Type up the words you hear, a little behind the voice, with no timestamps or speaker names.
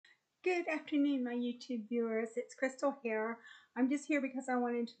Good afternoon, my YouTube viewers. It's Crystal here. I'm just here because I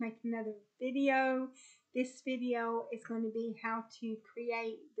wanted to make another video. This video is going to be how to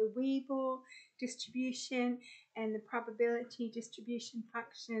create the Weibull distribution and the probability distribution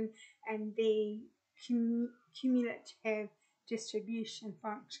function and the cumulative distribution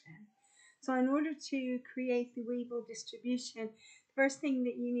function. So in order to create the Weibull distribution, the first thing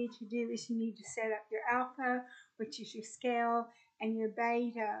that you need to do is you need to set up your alpha, which is your scale, and your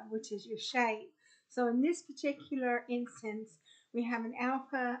beta, which is your shape. So in this particular instance, we have an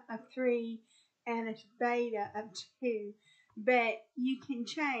alpha of 3 and a beta of 2. But you can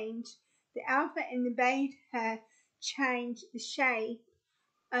change the alpha and the beta, change the shape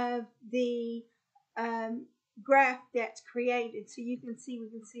of the graph that's created. So we can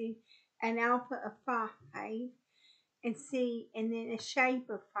see an alpha of 5 and then a shape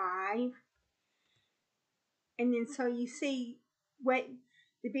of 5. And then so you see what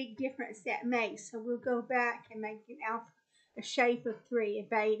the big difference that makes. So we'll go back and make an alpha, a shape of 3, a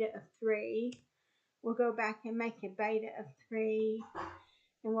beta of 3. We'll go back and make a beta of 3,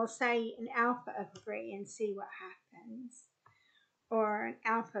 and we'll say an alpha of 3 and see what happens, or an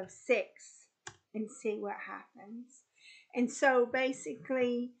alpha of 6 and see what happens. And so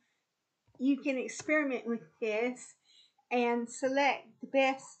basically you can experiment with this and select the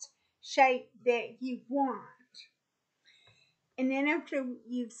best shape that you want. And then after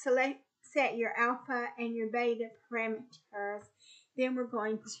you've set your alpha and your beta parameters, then we're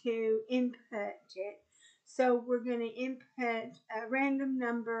going to input it. So we're going to input a random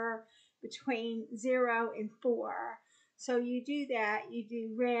number between 0 and 4. So you do that, you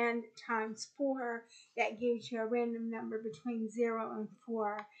do rand times 4, that gives you a random number between 0 and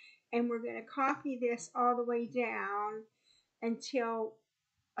 4. And we're going to copy this all the way down until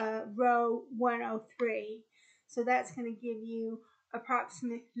row 103. So that's going to give you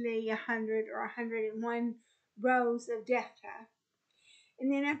approximately 100 or 101 rows of data.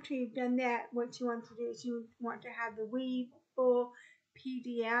 And then after you've done that, what you want to do is you want to have the Weibull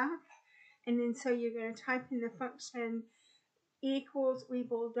PDF. And then so you're going to type in the function equals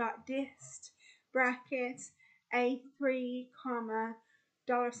Weibull.dist brackets A3, comma,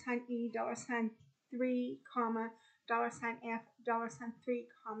 $E, $3, comma, $F, $3,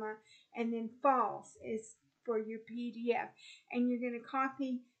 comma, and then false is for your PDF. And you're going to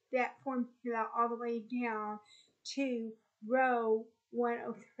copy that formula all the way down to row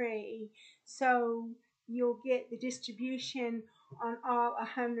 103. So you'll get the distribution on all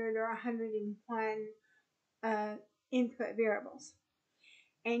 100 or 101 input variables.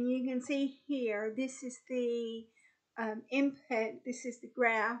 And you can see here, this is the input, this is the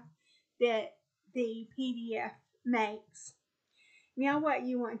graph that the PDF makes. Now what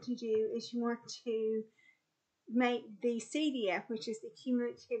you want to do is you want to make the CDF, which is the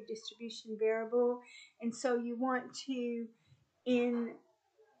cumulative distribution variable. And so you want to, in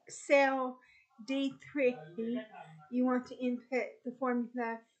cell D3, you want to input the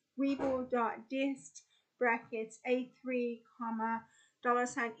formula Weibull.dist brackets A3, comma,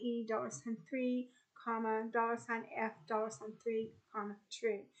 $E, $3, comma, $F, $3, comma,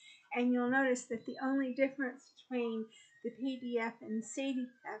 true. And you'll notice that the only difference between the PDF and the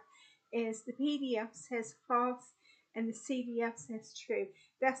CDF is the PDF says false and the CDF says true.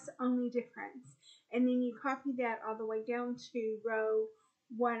 That's the only difference. And then you copy that all the way down to row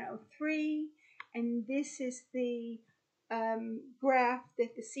 103, and this is the graph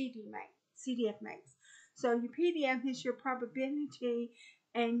that the CDF makes. So your PDF is your probability,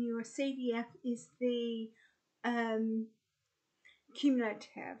 and your CDF is the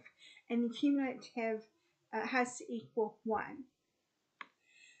cumulative, and the cumulative has to equal 1.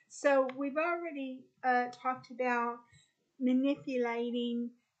 So we've already talked about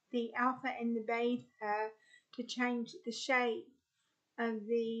manipulating the alpha and the beta to change the shape of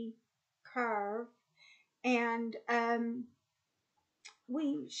the curve, and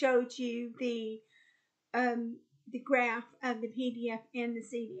we showed you the graph of the PDF and the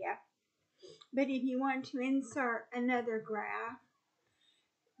CDF. But if you want to insert another graph,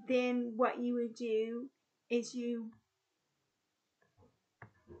 then what you would do is you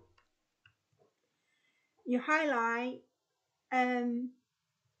highlight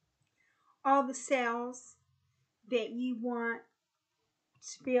all the cells that you want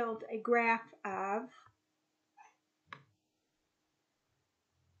to build a graph of.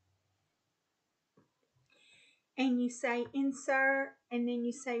 And you say insert, and then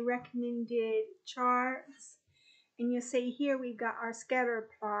you say recommended charts, and you'll see here we've got our scatter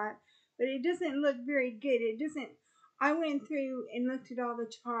plot, but it doesn't look very good. It doesn't. I went through and looked at all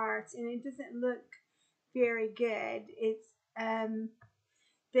the charts, and it doesn't look very good. It's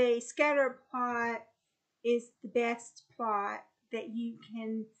the scatter plot is the best plot that you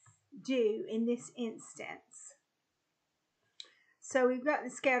can do in this instance. So we've got the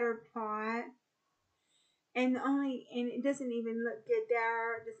scatter plot, and it doesn't even look good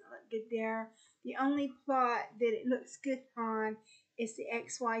there. It doesn't look good there. The only plot that it looks good on is the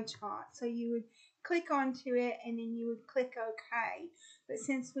XY chart. So you would click onto it and then you would click OK. But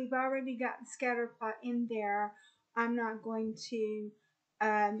since we've already got the scatter plot in there, I'm not going to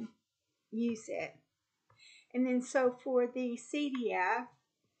use it. And then so for the CDF,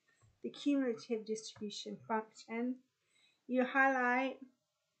 the cumulative distribution function, you highlight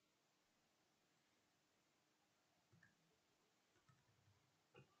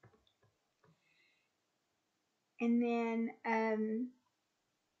and then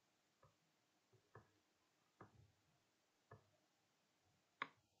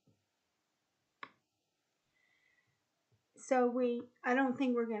I don't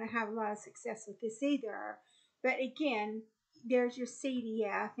think we're going to have a lot of success with this either. But again, there's your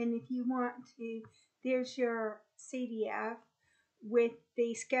CDF, and if you want to, there's your CDF with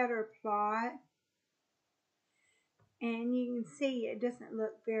the scatter plot, and you can see it doesn't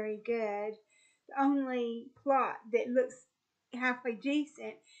look very good. The only plot that looks halfway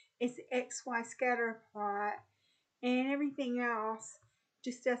decent is the XY scatter plot, and everything else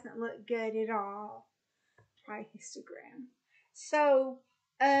just doesn't look good at all. Try histogram. So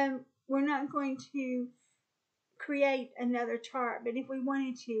we're not going to create another chart, but if we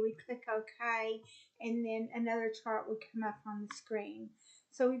wanted to, we click OK, and then another chart would come up on the screen.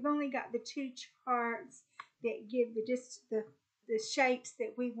 So we've only got the two charts that give the shapes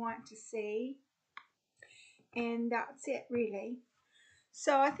that we want to see, and that's it really.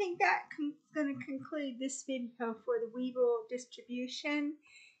 So I think that's going to conclude this video for the Weibull distribution.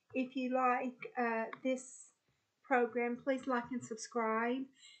 If you like this program, please like and subscribe,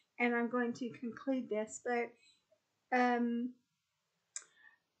 and I'm going to conclude this, but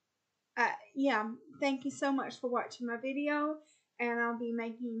yeah, thank you so much for watching my video, and I'll be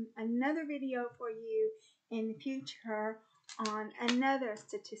making another video for you in the future on another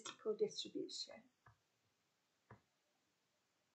statistical distribution.